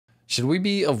Should we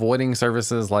be avoiding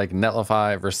services like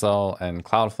Netlify, Vercel, and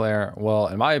Cloudflare? Well,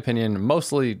 in my opinion,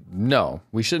 mostly no.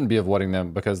 We shouldn't be avoiding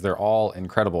them because they're all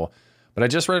incredible. But I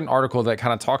just read an article that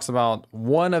kind of talks about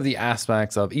one of the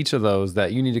aspects of each of those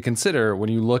that you need to consider when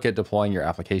you look at deploying your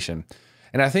application.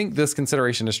 And I think this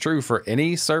consideration is true for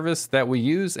any service that we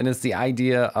use, and it's the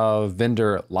idea of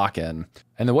vendor lock-in.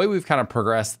 And the way we've kind of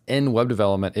progressed in web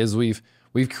development is we've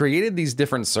created these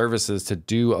different services to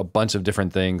do a bunch of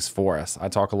different things for us. I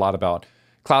talk a lot about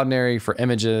Cloudinary for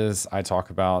images. I talk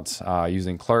about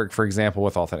using Clerk, for example,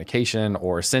 with authentication,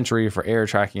 or Sentry for error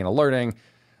tracking and alerting,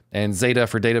 and Zeta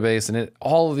for database. And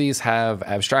all of these have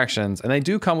abstractions, and they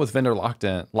do come with vendor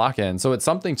lock-in. So it's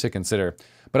something to consider.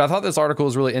 But I thought this article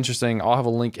was really interesting. I'll have a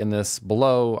link in this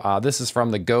below. This is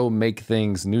from the Go Make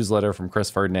Things newsletter from Chris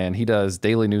Ferdinand. He does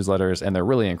daily newsletters, and they're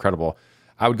really incredible.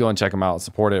 I would go and check them out,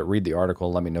 support it, read the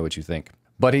article, let me know what you think.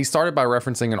 But he started by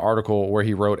referencing an article where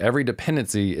he wrote, every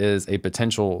dependency is a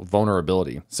potential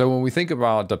vulnerability. So when we think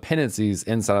about dependencies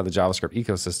inside of the JavaScript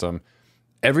ecosystem,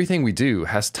 everything we do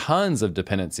has tons of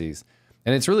dependencies.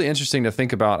 And it's really interesting to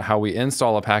think about how we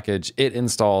install a package, it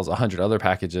installs 100 other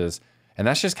packages, and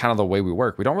that's just kind of the way we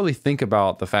work. We don't really think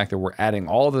about the fact that we're adding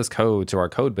all this code to our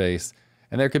code base,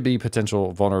 and there could be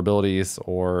potential vulnerabilities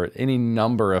or any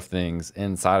number of things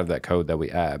inside of that code that we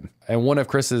add. And one of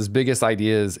Chris's biggest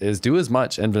ideas is do as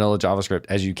much in vanilla JavaScript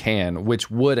as you can,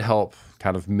 which would help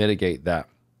kind of mitigate that.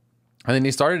 And then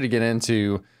he started to get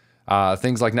into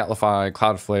things like Netlify,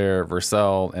 Cloudflare,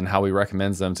 Vercel, and how he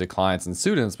recommends them to clients and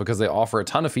students because they offer a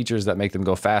ton of features that make them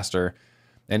go faster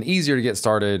and easier to get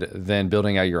started than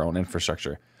building out your own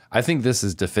infrastructure. I think this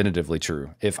is definitively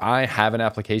true. If I have an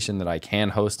application that I can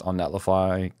host on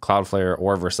Netlify, Cloudflare,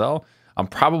 or Vercel, I'm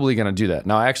probably going to do that.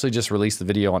 Now, I actually just released the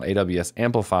video on AWS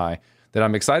Amplify that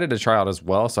I'm excited to try out as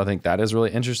well. So I think that is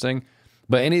really interesting.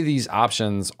 But any of these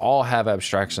options all have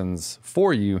abstractions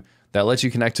for you that let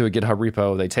you connect to a GitHub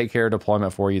repo. They take care of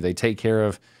deployment for you. They take care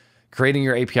of creating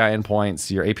your API endpoints,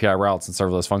 your API routes and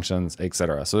serverless functions,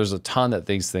 etc. So there's a ton that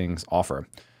these things offer.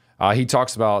 He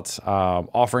talks about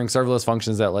offering serverless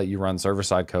functions that let you run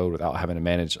server-side code without having to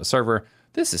manage a server.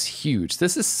 This is huge.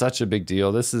 This is such a big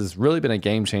deal. This has really been a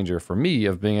game changer for me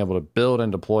of being able to build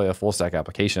and deploy a full stack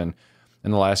application in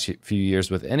the last few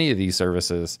years with any of these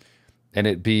services and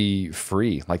it be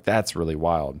free. Like, that's really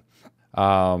wild.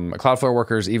 Cloudflare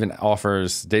Workers even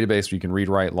offers database where you can read,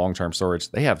 write, long-term storage.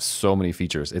 They have so many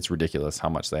features. It's ridiculous how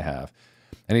much they have.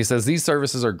 And he says these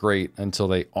services are great until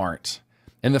they aren't.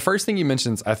 And the first thing he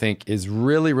mentions, I think, is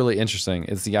really, really interesting.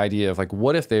 Is the idea of like,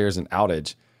 what if there's an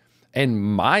outage? And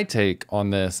my take on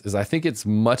this is I think it's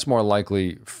much more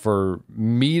likely for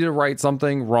me to write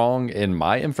something wrong in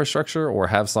my infrastructure or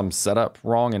have some setup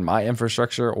wrong in my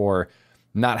infrastructure or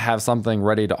not have something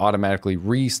ready to automatically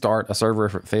restart a server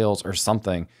if it fails or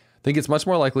something. I think it's much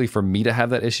more likely for me to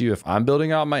have that issue if I'm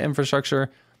building out my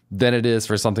infrastructure than it is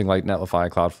for something like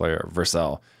Netlify, Cloudflare,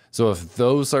 Vercel. So if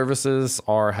those services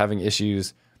are having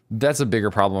issues, that's a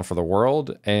bigger problem for the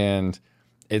world. And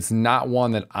it's not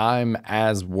one that I'm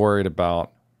as worried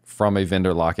about from a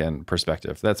vendor lock-in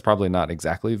perspective. That's probably not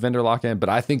exactly vendor lock-in, but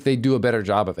I think they do a better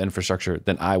job of infrastructure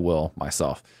than I will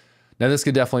myself. Now, this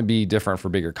could definitely be different for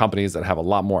bigger companies that have a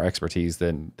lot more expertise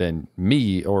than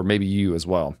me or maybe you as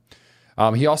well.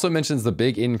 He also mentions the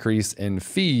big increase in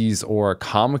fees or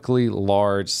comically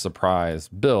large surprise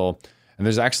bill. And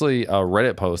there's actually a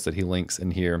Reddit post that he links in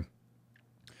here,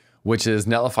 which is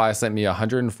Netlify sent me a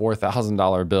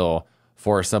 $104,000 bill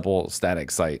for a simple static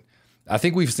site. I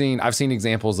think I've seen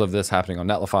examples of this happening on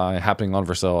Netlify, happening on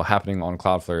Vercel, happening on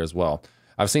Cloudflare as well.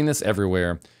 I've seen this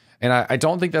everywhere. And I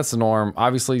don't think that's the norm.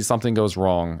 Obviously, something goes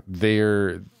wrong.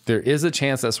 There is a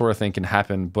chance that sort of thing can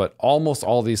happen, but almost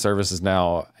all these services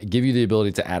now give you the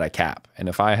ability to add a cap. And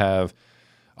if I have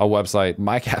a website,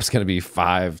 my cap's going to be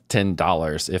 $5,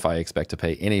 $10 if I expect to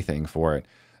pay anything for it.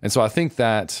 And so I think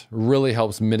that really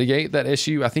helps mitigate that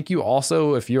issue. I think you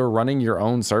also, if you're running your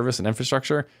own service and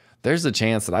infrastructure, there's a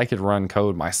chance that I could run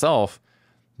code myself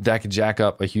that could jack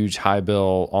up a huge high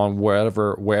bill on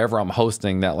wherever I'm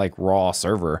hosting that like raw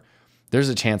server. There's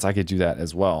a chance I could do that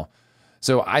as well.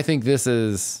 So I think this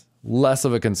is less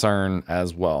of a concern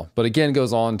as well. But again,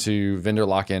 goes on to vendor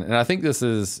lock-in. And I think this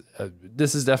is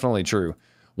definitely true.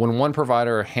 When one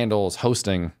provider handles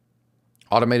hosting,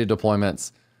 automated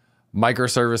deployments,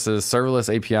 microservices, serverless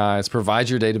APIs,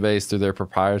 provides your database through their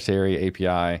proprietary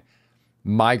API,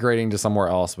 migrating to somewhere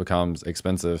else becomes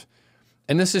expensive.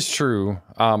 And this is true.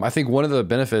 I think one of the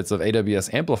benefits of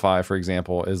AWS Amplify, for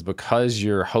example, is because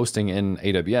you're hosting in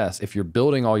AWS, if you're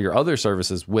building all your other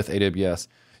services with AWS,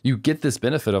 you get this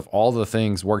benefit of all the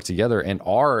things work together and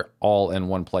are all in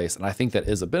one place. And I think that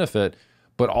is a benefit.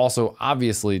 but also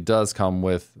obviously does come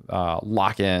with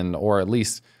lock-in, or at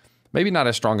least maybe not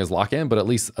as strong as lock-in, but at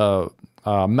least a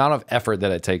amount of effort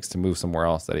that it takes to move somewhere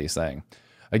else that he's saying.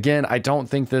 Again, I don't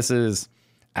think this is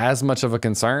as much of a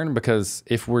concern, because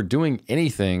if we're doing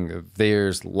anything,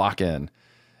 there's lock-in.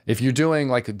 If you're doing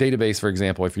like a database, for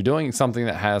example, if you're doing something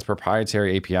that has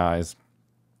proprietary APIs,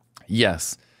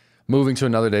 yes, moving to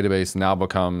another database now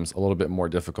becomes a little bit more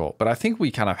difficult. But I think we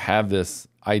kind of have this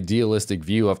idealistic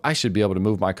view of I should be able to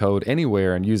move my code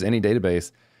anywhere and use any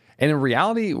database. And in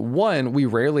reality, one, we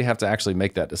rarely have to actually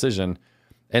make that decision.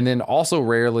 And then also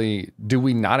rarely do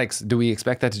we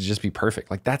expect that to just be perfect.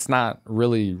 Like that's not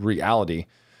really reality.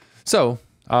 So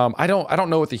I don't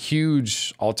know what the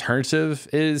huge alternative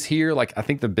is here. Like I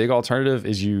think the big alternative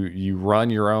is you run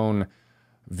your own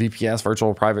VPS,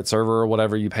 virtual private server, or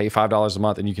whatever. You pay $5 a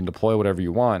month and you can deploy whatever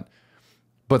you want.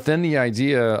 But then the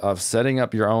idea of setting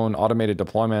up your own automated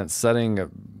deployment, setting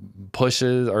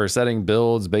pushes or setting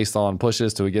builds based on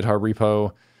pushes to a GitHub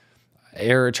repo,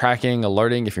 error tracking,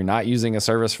 alerting if you're not using a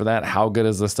service for that, how good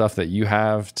is the stuff that you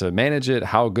have to manage it?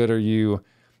 How good are you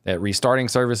at restarting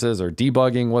services or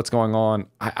debugging what's going on?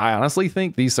 I honestly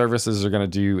think these services are going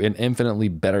to do an infinitely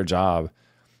better job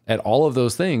at all of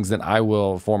those things than I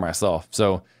will for myself.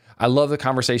 So I love the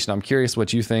conversation. I'm curious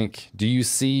what you think. Do you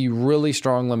see really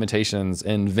strong limitations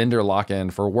in vendor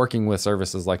lock-in for working with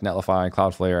services like Netlify,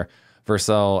 Cloudflare,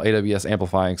 Vercel, AWS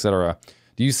Amplify, etc.?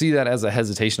 Do you see that as a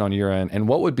hesitation on your end? And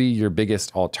what would be your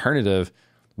biggest alternative?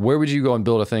 Where would you go and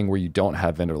build a thing where you don't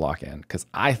have vendor lock-in? Because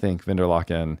I think vendor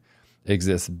lock-in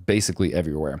exists basically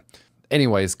everywhere.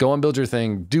 Anyways, go and build your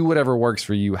thing. Do whatever works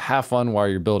for you. Have fun while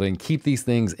you're building. Keep these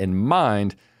things in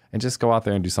mind and just go out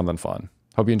there and do something fun.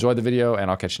 Hope you enjoyed the video, and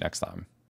I'll catch you next time.